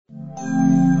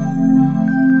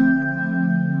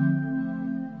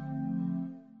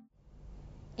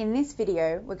In this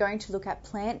video, we're going to look at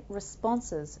plant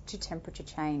responses to temperature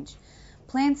change.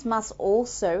 Plants must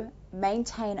also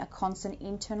maintain a constant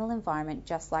internal environment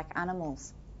just like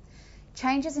animals.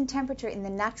 Changes in temperature in the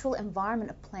natural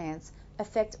environment of plants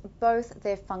affect both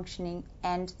their functioning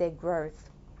and their growth.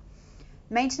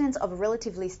 Maintenance of a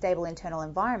relatively stable internal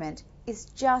environment is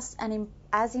just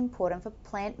as important for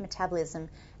plant metabolism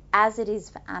as it is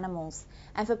for animals.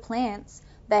 And for plants,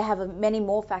 they have many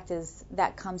more factors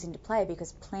that comes into play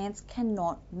because plants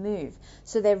cannot move.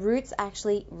 So their roots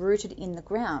actually rooted in the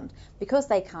ground. Because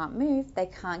they can't move, they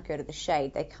can't go to the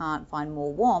shade, they can't find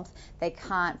more warmth, they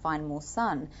can't find more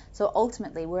sun. So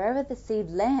ultimately, wherever the seed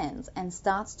lands and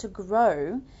starts to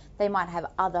grow, they might have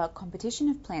other competition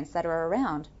of plants that are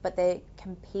around, but they're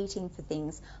competing for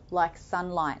things like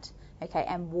sunlight, okay,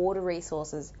 and water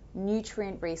resources,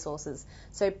 nutrient resources.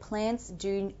 So plants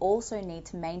do also need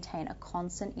to maintain a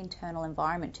constant internal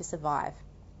environment to survive.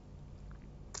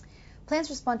 Plants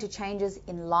respond to changes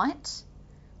in light,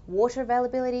 water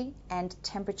availability, and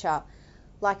temperature.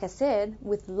 Like I said,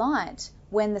 with light,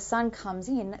 when the sun comes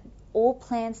in, all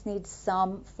plants need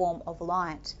some form of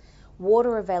light.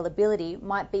 Water availability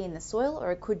might be in the soil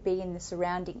or it could be in the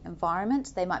surrounding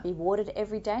environment. They might be watered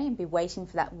every day and be waiting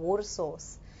for that water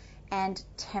source. And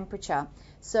temperature.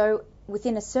 So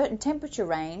within a certain temperature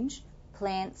range,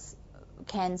 plants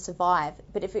can survive,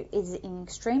 but if it is in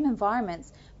extreme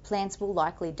environments, plants will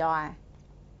likely die.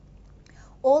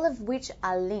 All of which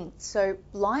are linked. So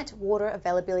light, water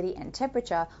availability, and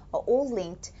temperature are all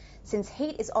linked since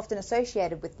heat is often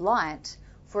associated with light,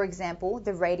 for example,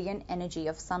 the radiant energy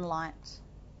of sunlight.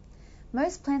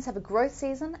 Most plants have a growth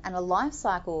season and a life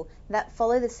cycle that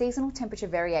follow the seasonal temperature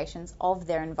variations of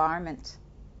their environment.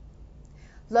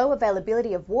 Low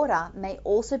availability of water may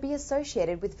also be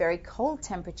associated with very cold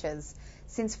temperatures,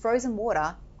 since frozen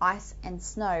water, ice and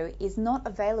snow is not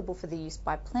available for the use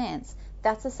by plants.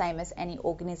 That's the same as any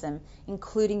organism,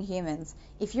 including humans.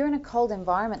 If you're in a cold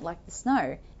environment like the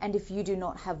snow, and if you do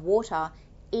not have water,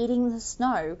 eating the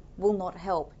snow will not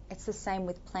help. It's the same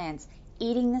with plants.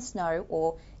 Eating the snow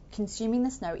or consuming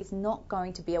the snow is not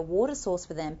going to be a water source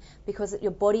for them because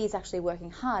your body is actually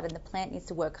working hard and the plant needs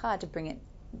to work hard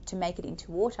to make it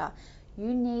into water.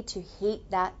 You need to heat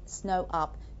that snow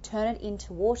up, turn it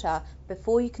into water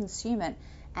before you consume it,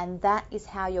 and that is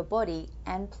how your body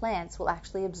and plants will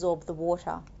actually absorb the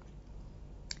water.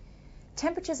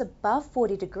 Temperatures above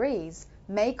 40 degrees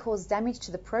may cause damage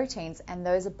to the proteins, and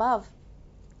those above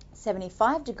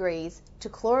 75 degrees to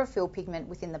chlorophyll pigment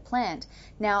within the plant.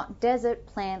 Now, desert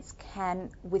plants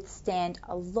can withstand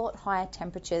a lot higher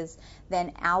temperatures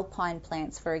than alpine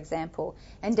plants, for example,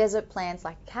 and desert plants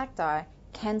like cacti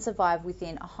can survive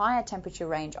within a higher temperature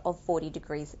range of 40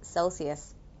 degrees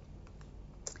Celsius.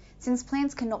 Since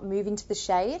plants cannot move into the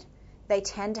shade, they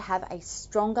tend to have a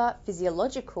stronger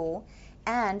physiological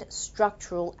and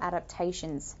structural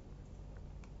adaptations.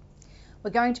 We're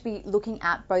going to be looking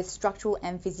at both structural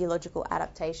and physiological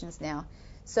adaptations now.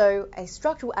 So a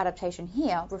structural adaptation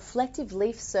here, reflective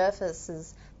leaf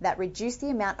surfaces that reduce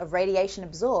the amount of radiation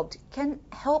absorbed can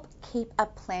help keep a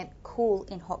plant cool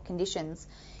in hot conditions.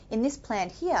 In this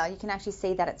plant here, you can actually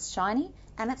see that it's shiny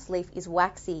and its leaf is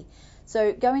waxy.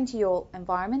 So go into your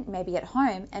environment, maybe at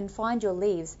home, and find your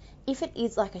leaves. If it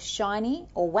is like a shiny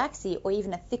or waxy or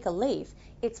even a thicker leaf,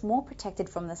 it's more protected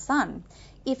from the sun.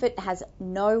 If it has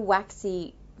no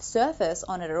waxy surface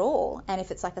on it at all, and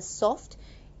if it's like a soft,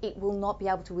 it will not be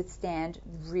able to withstand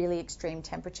really extreme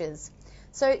temperatures.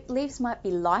 So leaves might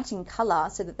be light in color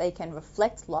so that they can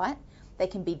reflect light. They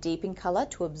can be deep in color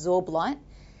to absorb light.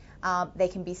 They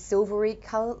can be silvery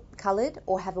colored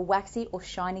or have a waxy or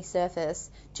shiny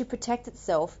surface to protect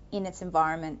itself in its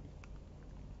environment.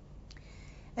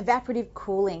 Evaporative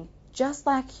cooling. Just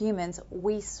like humans,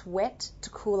 we sweat to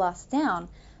cool us down.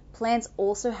 Plants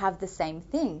also have the same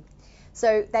thing.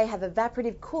 So they have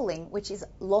evaporative cooling, which is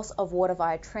loss of water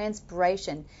via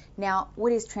transpiration. Now,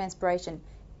 what is transpiration?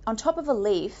 On top of a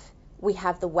leaf, we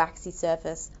have the waxy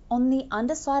surface. On the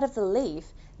underside of the leaf,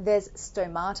 there's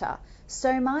stomata.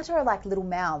 Stomata are like little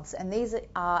mouths, and these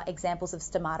are examples of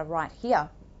stomata right here.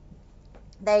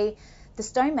 The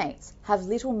stomates have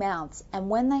little mouths, and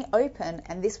when they open,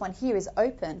 and this one here is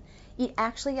open, it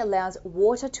actually allows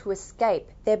water to escape.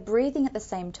 They're breathing at the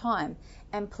same time,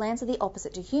 and plants are the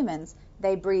opposite to humans.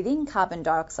 They breathe in carbon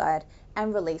dioxide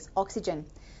and release oxygen.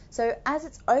 So as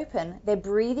it's open, they're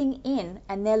breathing in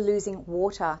and they're losing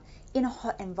water. In a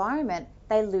hot environment,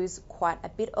 they lose quite a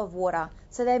bit of water.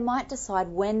 So they might decide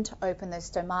when to open those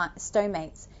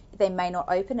stomates. they may not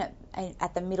open it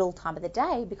at the middle time of the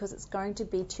day because it's going to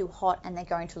be too hot and they're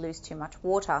going to lose too much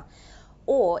water.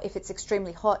 Or if it's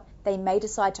extremely hot, they may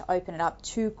decide to open it up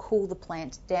to cool the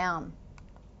plant down.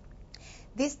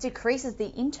 This decreases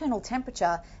the internal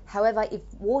temperature. However, if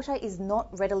water is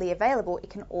not readily available,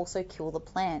 it can also kill the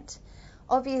plant.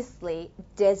 Obviously,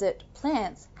 desert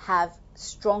plants have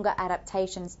stronger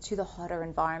adaptations to the hotter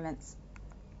environments.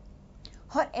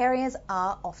 Hot areas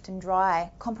are often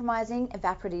dry, compromising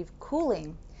evaporative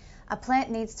cooling. A plant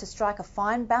needs to strike a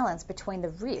fine balance between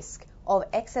the risk of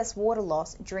excess water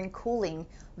loss during cooling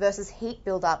versus heat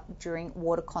buildup during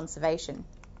water conservation.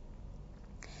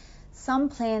 Some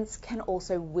plants can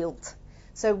also wilt.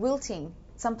 So wilting,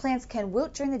 some plants can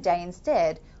wilt during the day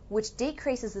instead, which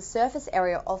decreases the surface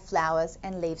area of flowers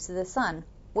and leaves to the sun.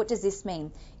 What does this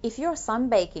mean? If you're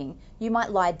sunbaking, you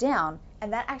might lie down,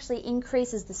 and that actually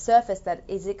increases the surface that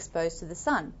is exposed to the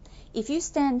sun. If you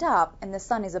stand up and the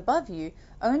sun is above you,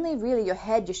 only really your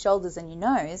head, your shoulders, and your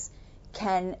nose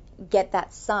can get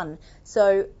that sun.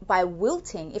 So by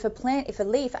wilting, if a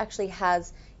leaf actually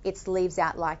has its leaves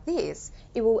out like this,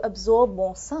 it will absorb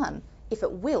more sun. If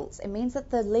it wilts, it means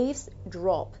that the leaves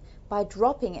drop. By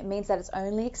dropping, it means that it's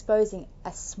only exposing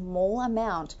a small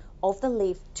amount of the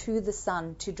leaf to the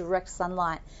sun, to direct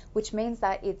sunlight, which means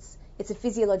that it's a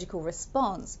physiological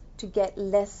response to get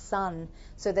less sun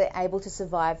so they're able to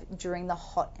survive during the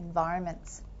hot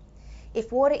environments.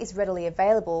 If water is readily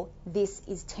available, this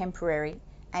is temporary,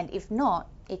 and if not,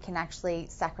 it can actually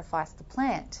sacrifice the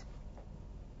plant.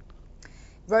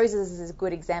 Roses is a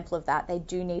good example of that. They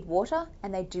do need water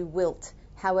and they do wilt.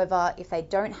 However, if they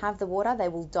don't have the water, they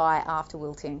will die after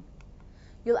wilting.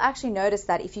 You'll actually notice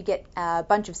that if you get a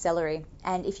bunch of celery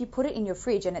and if you put it in your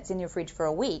fridge and it's in your fridge for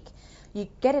a week, you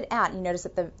get it out and you notice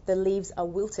that the leaves are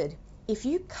wilted. If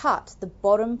you cut the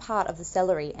bottom part of the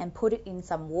celery and put it in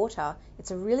some water, it's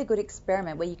a really good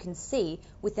experiment where you can see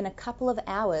within a couple of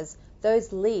hours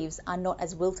those leaves are not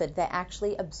as wilted. They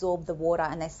actually absorb the water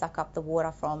and they suck up the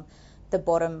water from the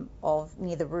bottom of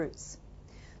near the roots.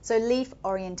 So leaf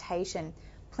orientation.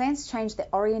 Plants change the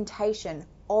orientation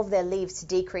of their leaves to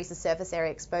decrease the surface area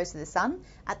exposed to the sun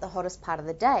at the hottest part of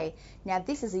the day. Now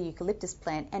this is a eucalyptus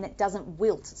plant and it doesn't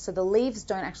wilt, so the leaves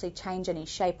don't actually change any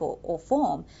shape or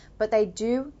form, but they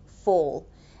do fall.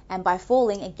 And by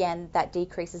falling, again, that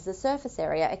decreases the surface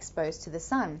area exposed to the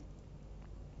sun.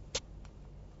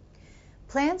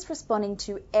 Plants responding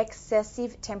to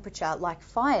excessive temperature like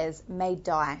fires may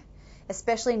die,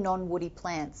 especially non-woody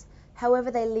plants.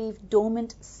 However, they leave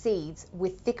dormant seeds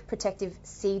with thick protective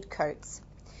seed coats.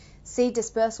 Seed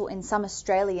dispersal in some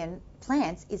Australian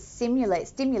plants is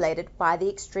stimulated by the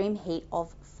extreme heat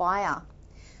of fire.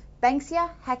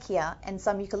 Banksia, Hackia, and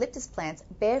some eucalyptus plants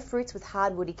bear fruits with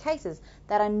hard woody cases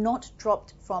that are not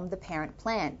dropped from the parent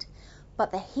plant.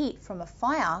 But the heat from a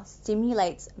fire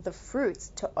stimulates the fruits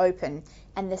to open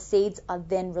and the seeds are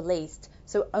then released.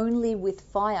 So only with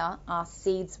fire are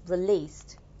seeds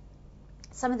released.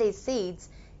 Some of these seeds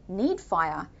need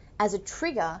fire as a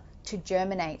trigger to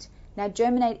germinate. Now,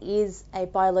 germinate is a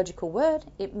biological word.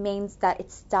 It means that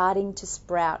it's starting to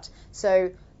sprout.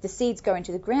 So the seeds go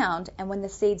into the ground, and when the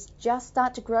seeds just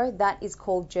start to grow, that is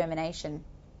called germination.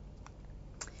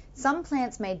 Some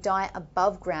plants may die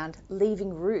above ground,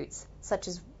 leaving roots, such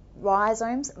as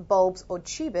rhizomes, bulbs, or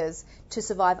tubers, to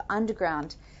survive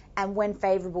underground. And when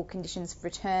favourable conditions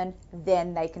return,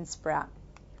 then they can sprout.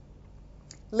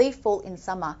 Leaf fall in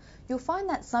summer. You'll find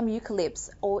that some eucalypts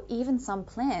or even some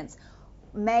plants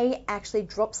may actually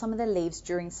drop some of their leaves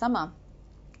during summer.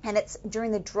 And it's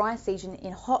during the dry season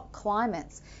in hot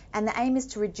climates. And the aim is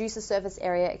to reduce the surface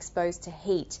area exposed to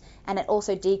heat. And it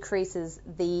also decreases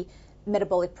the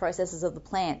metabolic processes of the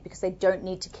plant because they don't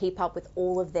need to keep up with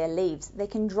all of their leaves. They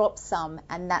can drop some,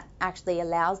 and that actually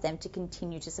allows them to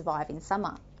continue to survive in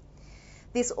summer.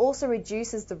 This also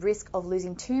reduces the risk of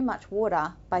losing too much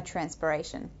water by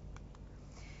transpiration.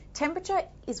 Temperature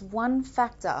is one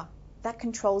factor that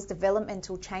controls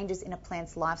developmental changes in a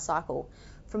plant's life cycle,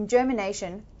 from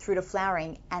germination through to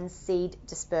flowering and seed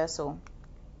dispersal.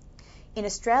 In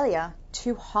Australia,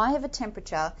 too high of a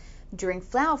temperature during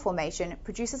flower formation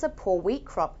produces a poor wheat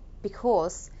crop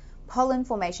because pollen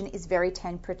formation is very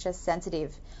temperature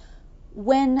sensitive.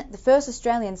 When the first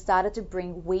Australians started to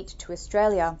bring wheat to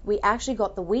Australia, we actually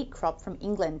got the wheat crop from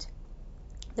England.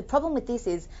 The problem with this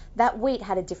is that wheat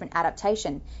had a different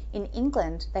adaptation. In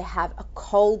England, they have a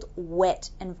cold, wet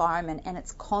environment, and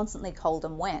it's constantly cold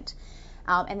and wet.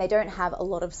 And they don't have a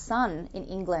lot of sun in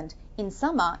England. In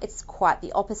summer, it's quite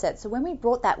the opposite. So when we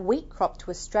brought that wheat crop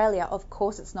to Australia, of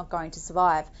course it's not going to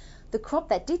survive. The crop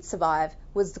that did survive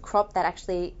was the crop that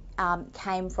actually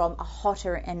came from a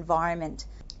hotter environment.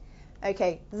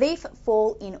 Okay, leaf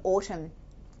fall in autumn.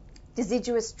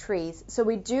 Deciduous trees. So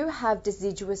we do have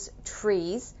deciduous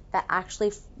trees that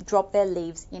actually drop their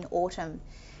leaves in autumn.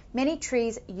 Many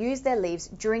trees use their leaves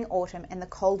during autumn and the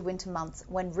cold winter months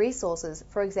when resources,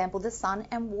 for example the sun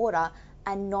and water,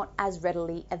 are not as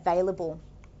readily available.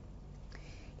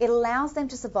 It allows them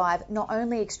to survive not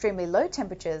only extremely low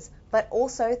temperatures, but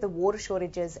also the water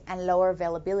shortages and lower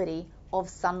availability of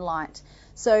sunlight.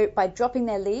 So by dropping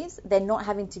their leaves, they're not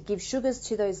having to give sugars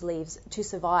to those leaves to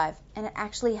survive, and it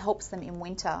actually helps them in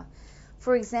winter.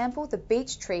 For example, the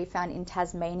beech tree found in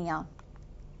Tasmania.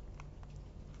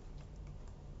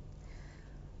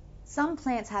 Some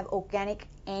plants have organic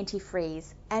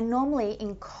antifreeze, and normally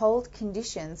in cold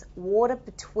conditions, water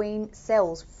between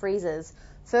cells freezes,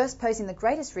 first posing the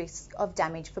greatest risk of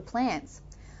damage for plants.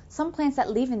 Some plants that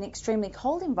live in extremely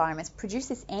cold environments produce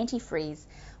this antifreeze,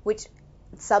 which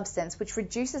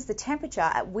reduces the temperature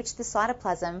at which the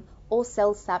cytoplasm or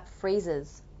cell sap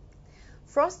freezes.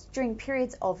 Frost during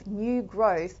periods of new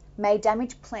growth may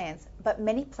damage plants, but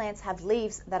many plants have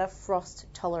leaves that are frost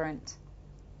tolerant.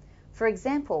 For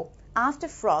example, after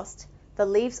frost, the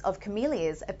leaves of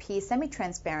camellias appear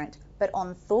semi-transparent, but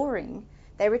on thawing,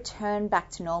 they return back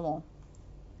to normal.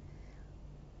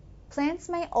 Plants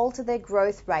may alter their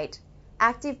growth rate.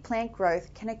 Active plant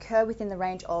growth can occur within the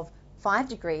range of 5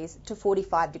 degrees to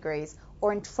 45 degrees,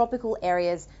 or in tropical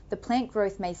areas, the plant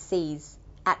growth may cease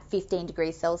at 15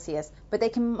 degrees Celsius, but they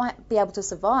might be able to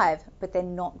survive, but they're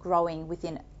not growing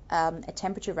within a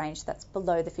temperature range that's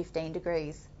below the 15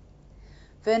 degrees.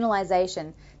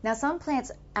 Vernalization. Now, some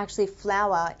plants actually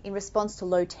flower in response to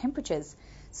low temperatures.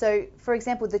 So, for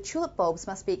example, the tulip bulbs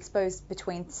must be exposed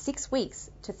between 6 weeks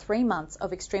to 3 months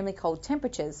of extremely cold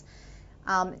temperatures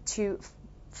to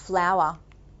flower.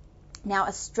 Now,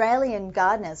 Australian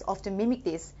gardeners often mimic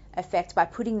this effect by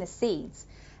putting the seeds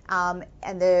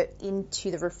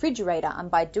into the refrigerator,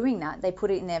 and by doing that, they put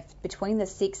it in there between the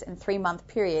 6 and 3 month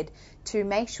period to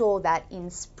make sure that in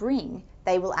spring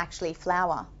they will actually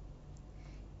flower.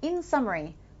 In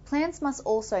summary, plants must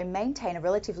also maintain a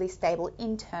relatively stable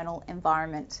internal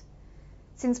environment.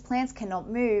 Since plants cannot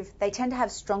move, they tend to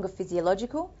have stronger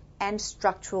physiological and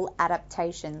structural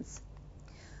adaptations.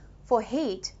 For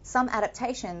heat, some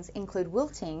adaptations include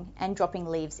wilting and dropping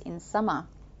leaves in summer.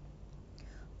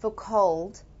 For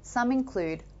cold, some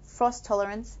include frost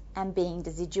tolerance and being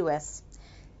deciduous.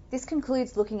 This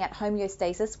concludes looking at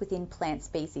homeostasis within plant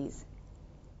species.